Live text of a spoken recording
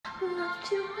love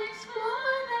to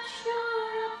explore the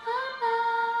shore of love.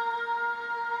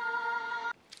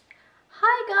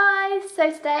 Hi guys, so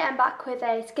today I'm back with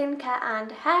a skincare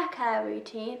and hair care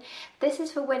routine. This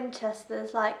is for winter, so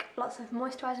there's like lots of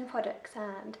moisturising products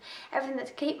and everything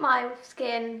that's keep my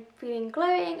skin feeling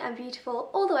glowing and beautiful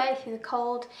all the way through the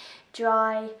cold,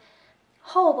 dry,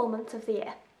 horrible months of the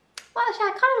year. Well, actually,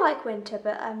 I kind of like winter,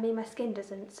 but I mean my skin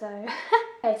doesn't, so...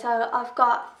 Okay, so I've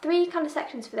got three kind of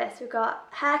sections for this. We've got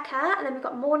hair care, and then we've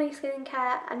got morning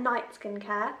skincare and night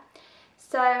skincare.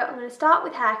 So I'm going to start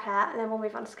with hair care, and then we'll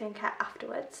move on to skincare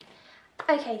afterwards.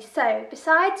 Okay, so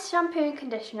besides shampoo and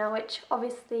conditioner, which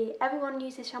obviously everyone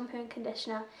uses shampoo and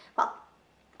conditioner, well,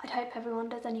 I'd hope everyone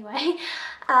does anyway,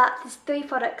 there's three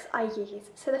products I use.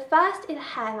 So the first is a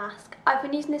hair mask. I've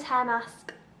been using this hair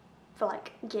mask for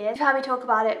like years. You've heard me talk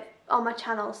about it on my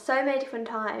channel so many different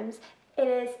times. It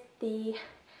is the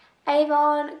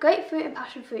Avon Grapefruit and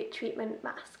Passion Fruit Treatment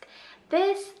Mask.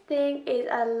 This thing is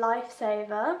a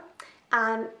lifesaver,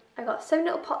 and I got so many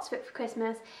little pots of it for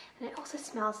Christmas, and it also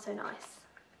smells so nice.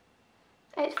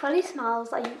 It fully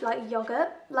smells like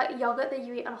yogurt that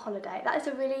you eat on a holiday. That is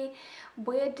a really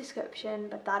weird description,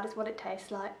 but that is what it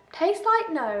tastes like. Tastes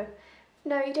like? No,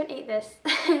 you don't eat this.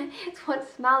 It's what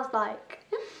it smells like.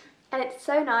 And it's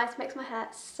so nice, makes my hair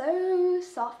so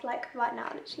soft, like right now,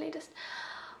 literally just,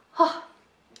 oh,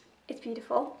 it's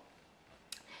beautiful.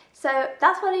 So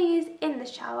that's what I use in the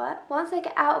shower. Once I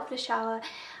get out of the shower,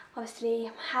 obviously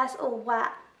my hair's all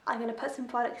wet, I'm going to put some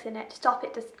products in it to stop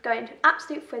it just going into an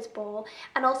absolute frizz ball,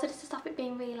 and also just to stop it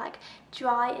being really like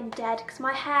dry and dead, because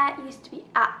my hair used to be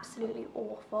absolutely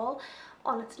awful.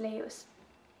 Honestly, it was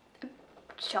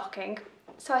shocking.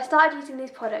 So I started using these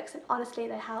products, and honestly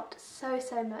they helped so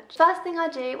much. First thing I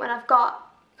do when I've got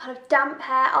kind of damp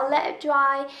hair, I'll let it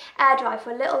dry, air dry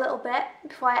for a little bit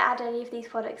before I add any of these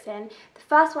products in. The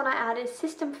first one I add is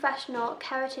System Professional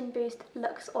Keratin Boost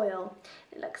Luxe Oil.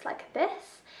 It looks like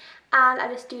this, and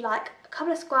I just do like a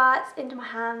couple of squirts into my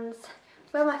hands,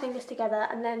 roll my fingers together,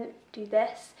 and then do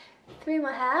this through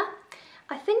my hair.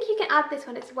 I think you can add this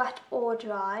when it's wet or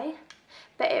dry,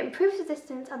 but it improves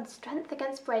resistance and strength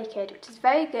against breakage, which is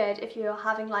very good if you're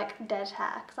having like dead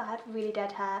hair, because I had really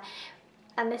dead hair,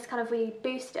 and this kind of really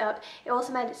boosted it up. It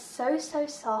also made it so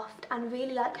soft and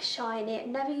really like shiny. It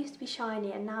never used to be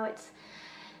shiny, and now it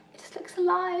just looks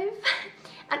alive.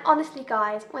 And honestly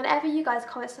guys, whenever you guys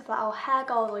comment stuff like, oh, hair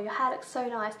gold, or your hair looks so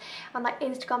nice on like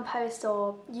Instagram posts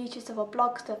or YouTube stuff or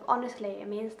blog stuff, honestly it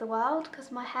means the world,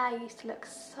 because my hair used to look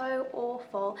so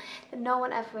awful that no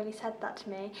one ever really said that to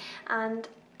me. And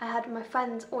I had, my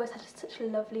friends always had such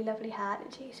lovely hair,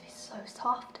 and it used to be so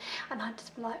soft, and I'd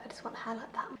just be like, I just want hair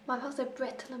like that. My hair was so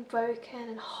brittle and broken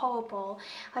and horrible.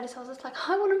 I was just like,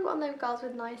 I want to be one of those girls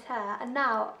with nice hair. And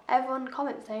now everyone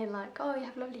comments saying like, oh, you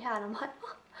have lovely hair, and I'm like,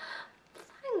 oh,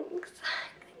 thanks,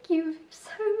 thank you so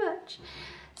much.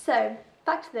 So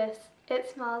back to this, it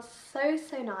smells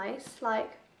so nice,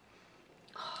 like,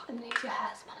 oh, and it makes your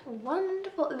hair smell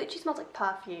wonderful. It literally smells like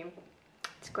perfume.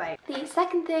 It's great. The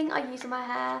second thing I use on my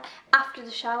hair after the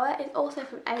shower is also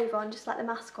from Avon, just like the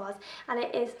mask was, and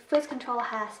it is Frizz Control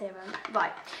Hair Serum.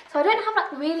 Right, so I don't have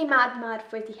like really mad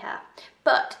frizzy hair,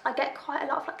 but I get quite a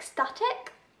lot of like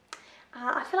static, and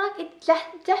I feel like it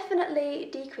definitely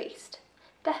decreased.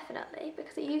 Definitely,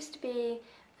 because it used to be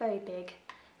very big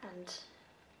and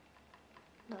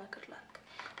not a good look.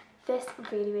 This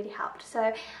really helped.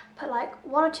 So put like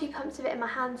 1 or 2 pumps of it in my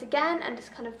hands again, and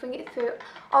just kind of bring it through,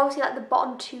 obviously like the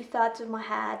bottom 2/3 of my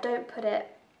hair. Don't put it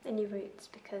in your roots,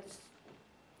 because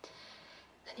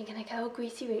then you're gonna get all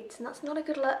greasy roots, and that's not a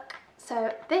good look.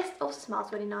 So this also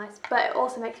smells really nice, but it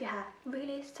also makes your hair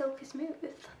really silky smooth,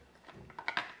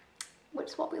 which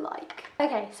is what we like.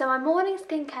 Okay, so my morning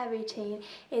skincare routine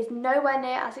is nowhere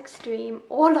near as extreme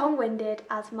or long-winded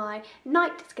as my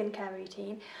night skincare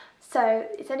routine. So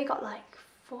it's only got like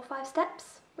 4 or 5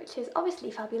 steps, which is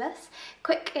obviously fabulous.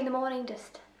 Quick in the morning,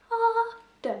 just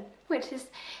done, which is,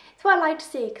 it's what I like to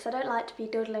see, because I don't like to be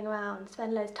dawdling around,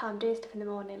 spend loads of time doing stuff in the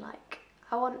morning. Like,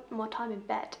 I want more time in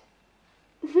bed.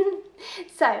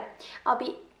 So I'll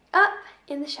be up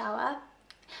in the shower.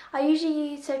 I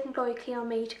usually use Soap and Glory Clean on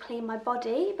Me to clean my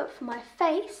body, but for my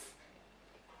face,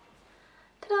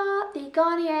 ta-da, the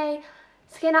Garnier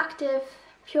Skin Active,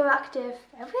 Pure Active,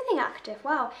 Everything Active,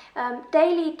 wow,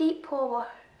 Daily Deep Pore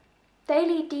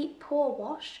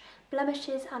Wash,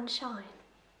 Blemishes and Shine.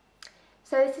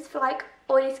 So this is for like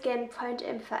oily skin prone to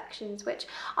imperfections, which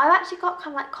I've actually got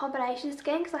kind of like combination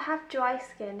skin, because I have dry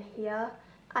skin here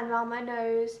and around my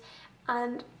nose,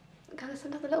 and kind of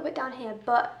sometimes a little bit down here,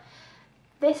 but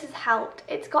this has helped.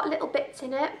 It's got little bits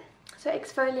in it, so it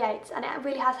exfoliates, and it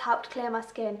really has helped clear my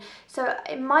skin. So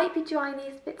it might be drying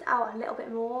these bits out a little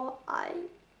bit more.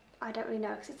 I don't really know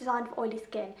because it's designed for oily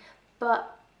skin,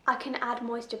 but I can add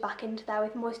moisture back into there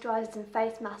with moisturisers and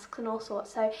face masks and all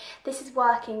sorts. So this is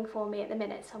working for me at the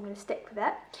minute, so I'm going to stick with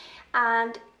it.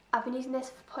 And I've been using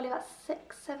this for probably about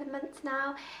 6-7 months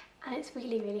now, and it's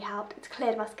really helped. It's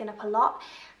cleared my skin up a lot.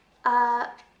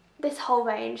 This whole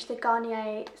range, the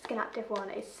Garnier Skin Active one,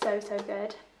 is so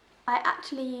good. I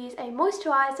actually use a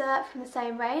moisturiser from the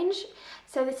same range.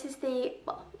 So this is the,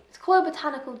 well, it's called a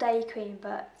Botanical Day Cream,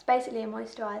 but it's basically a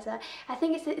moisturiser. I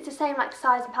think it's the same like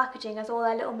size and packaging as all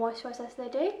their little moisturisers they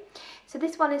do. So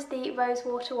this one is the rose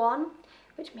water one,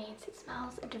 which means it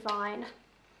smells divine.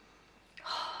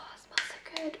 Oh, it smells so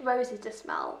good. Roses just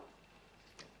smell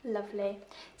lovely.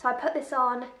 So I put this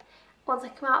on once I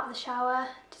come out of the shower,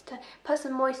 just to put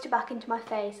some moisture back into my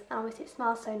face, and obviously it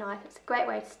smells so nice. It's a great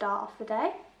way to start off the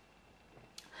day.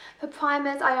 For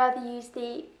primers, I either use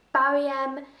the Barry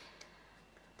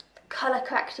colour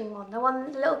correcting one, the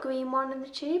little green one in the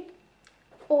tube,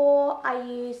 or I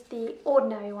use the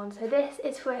ordinary one. So this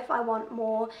is for if I want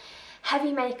more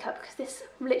heavy makeup, because this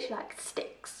literally like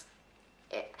sticks.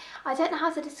 I don't know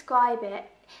how to describe it.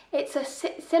 It's a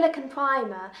silicone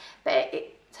primer, but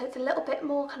so it's a little bit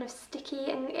more kind of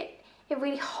sticky, and it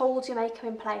really holds your makeup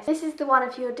in place. This is the one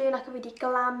if you're doing like a really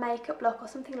glam makeup look or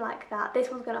something like that. This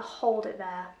one's going to hold it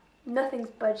there. Nothing's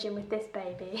budging with this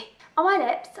baby. On my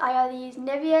lips, I either use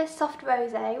Nivea Soft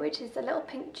Rosé, which is a little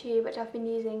pink tube which I've been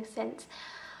using since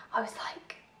I was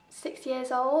like 6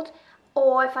 years old,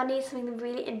 or if I need something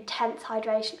really intense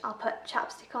hydration, I'll put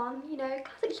chapstick on, you know,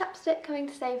 classic chapstick coming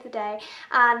to save the day,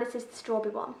 and this is the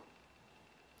strawberry one,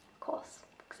 of course,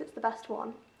 because it's the best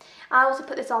one. I also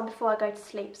put this on before I go to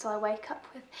sleep, so I wake up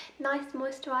with nice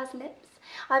moisturised lips.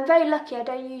 I'm very lucky, I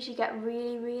don't usually get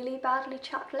really badly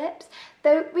chapped lips,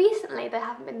 though recently they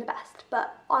haven't been the best,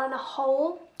 but on a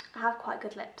whole, I have quite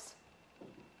good lips.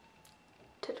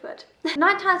 Touch wood.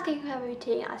 Nighttime skincare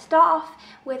routine, I start off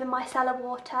with a micellar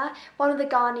water, one of the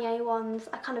Garnier ones.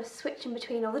 I kind of switch in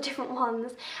between all the different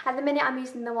ones. At the minute I'm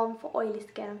using the one for oily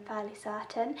skin, I'm fairly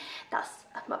certain. That's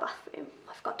at my bathroom,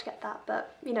 I forgot to get that,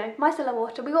 but you know, micellar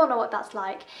water, we all know what that's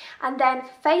like. And then for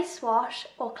face wash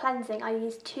or cleansing, I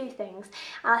use 2 things,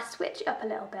 and I switch it up a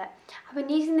little bit. I've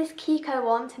been using this Kiko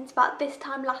one since about this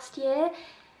time last year.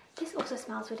 This also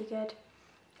smells really good.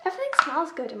 Everything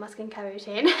smells good in my skincare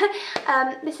routine.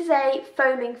 This is a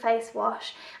foaming face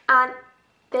wash, and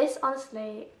this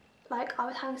honestly, like, I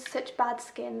was having such bad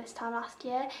skin this time last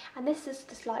year, and this is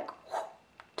just like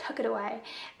took it away,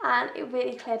 and it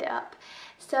really cleared it up.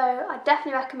 So I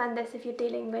definitely recommend this if you're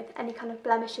dealing with any kind of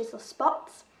blemishes or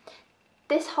spots.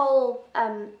 This whole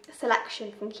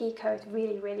selection from Kiko is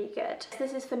really good.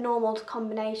 This is for normal to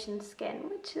combination skin,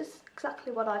 which is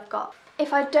exactly what I've got.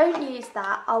 If I don't use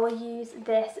that, I will use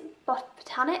this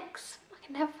Botanics, I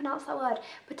can never pronounce that word,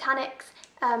 Botanics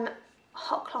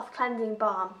Hot Cloth Cleansing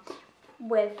Balm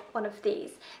with one of these.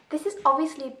 This is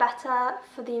obviously better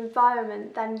for the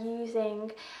environment than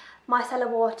using micellar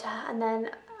water and then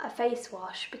a face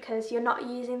wash, because you're not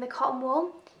using the cotton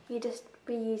wool, you're just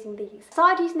reusing these. I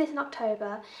started using this in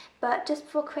October, but just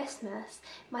before Christmas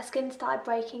my skin started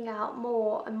breaking out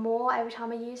more and more every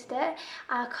time I used it, and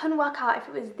I couldn't work out if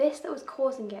it was this that was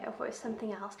causing it or if it was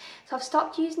something else. So I've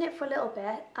stopped using it for a little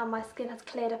bit and my skin has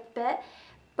cleared up a bit,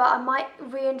 but I might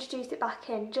reintroduce it back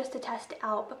in just to test it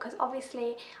out, because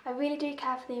obviously I really do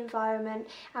care for the environment,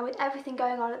 and with everything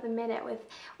going on at the minute with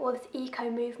all this eco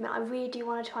movement, I really do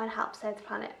want to try and help save the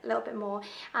planet a little bit more,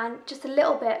 and just a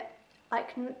little bit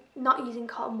like not using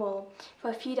cotton wool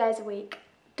for a few days a week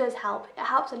does help. It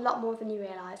helps a lot more than you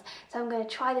realise. So I'm going to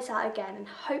try this out again, and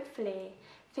hopefully,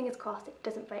 fingers crossed, it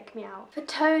doesn't break me out. For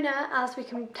toner, as we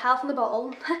can tell from the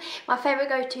bottle, my favourite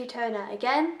go-to toner,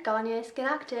 again, Garnier Skin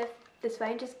Active. This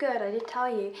range is good, I did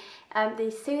tell you.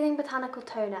 The Soothing Botanical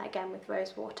Toner, again with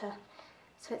rose water.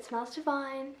 So it smells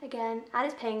divine, again, and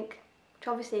it's pink, which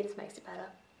obviously just makes it better,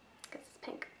 because it's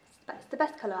pink. It's the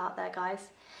best colour out there, guys.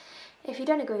 If you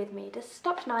don't agree with me, just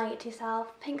stop denying it to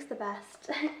yourself. Pink's the best.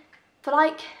 For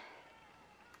like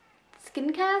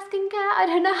skincare, I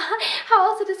don't know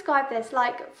how else to describe this.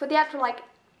 Like for the actual, like,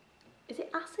 is it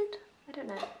acid? I don't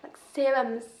know. Like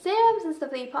serums and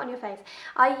stuff that you put on your face.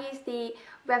 I use the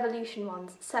Revolution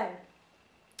ones. So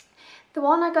the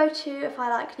one I go to if I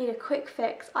like need a quick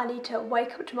fix, I need to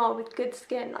wake up tomorrow with good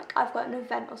skin, like I've got an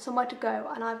event or somewhere to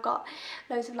go and I've got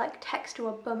loads of like texture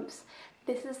or bumps.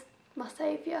 This is my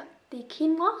saviour. The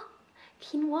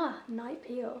quinoa night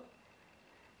peel.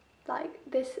 Like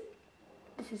this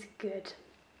is good.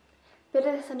 Bit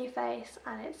of this on your face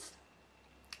and it's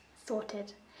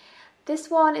sorted. This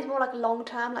one is more like long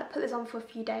term, like put this on for a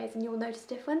few days and you'll notice a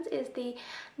difference, is the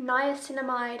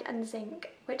niacinamide and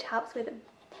zinc, which helps with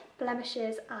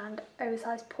blemishes and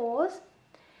oversized pores.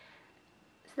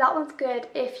 So that one's good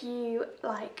if you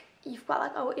you've got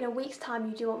like, oh, in a week's time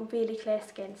you do want really clear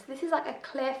skin. So this is like a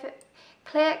clear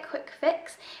quick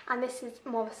fix, and this is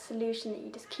more of a solution that you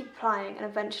just keep applying and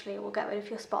eventually it will get rid of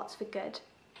your spots for good.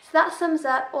 So that sums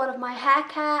up all of my hair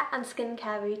care and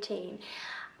skincare routine.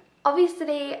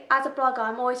 Obviously, as a blogger,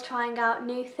 I'm always trying out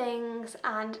new things,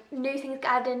 and new things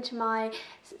get added into my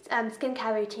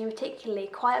skincare routine, particularly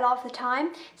quite a lot of the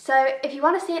time. So if you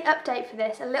want to see an update for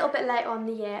this a little bit later on in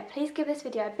the year, please give this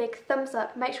video a big thumbs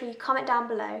up. Make sure you comment down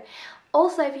below.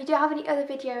 Also, if you do have any other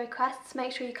video requests,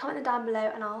 make sure you comment them down below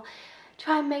and I'll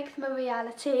try and make them a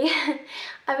reality.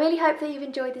 I really hope that you've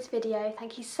enjoyed this video.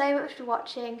 Thank you so much for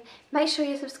watching. Make sure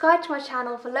you subscribe to my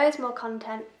channel for loads more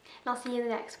content, and I'll see you in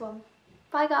the next one.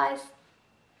 Bye guys.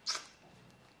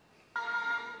 Out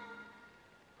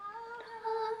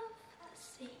of the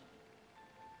sea,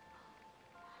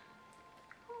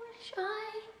 wish I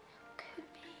could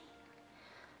be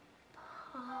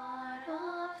part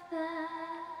of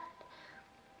that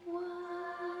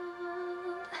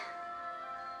world.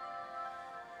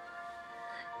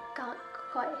 Can't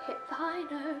quite hit the high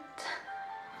note.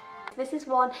 This is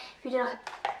one, if you do not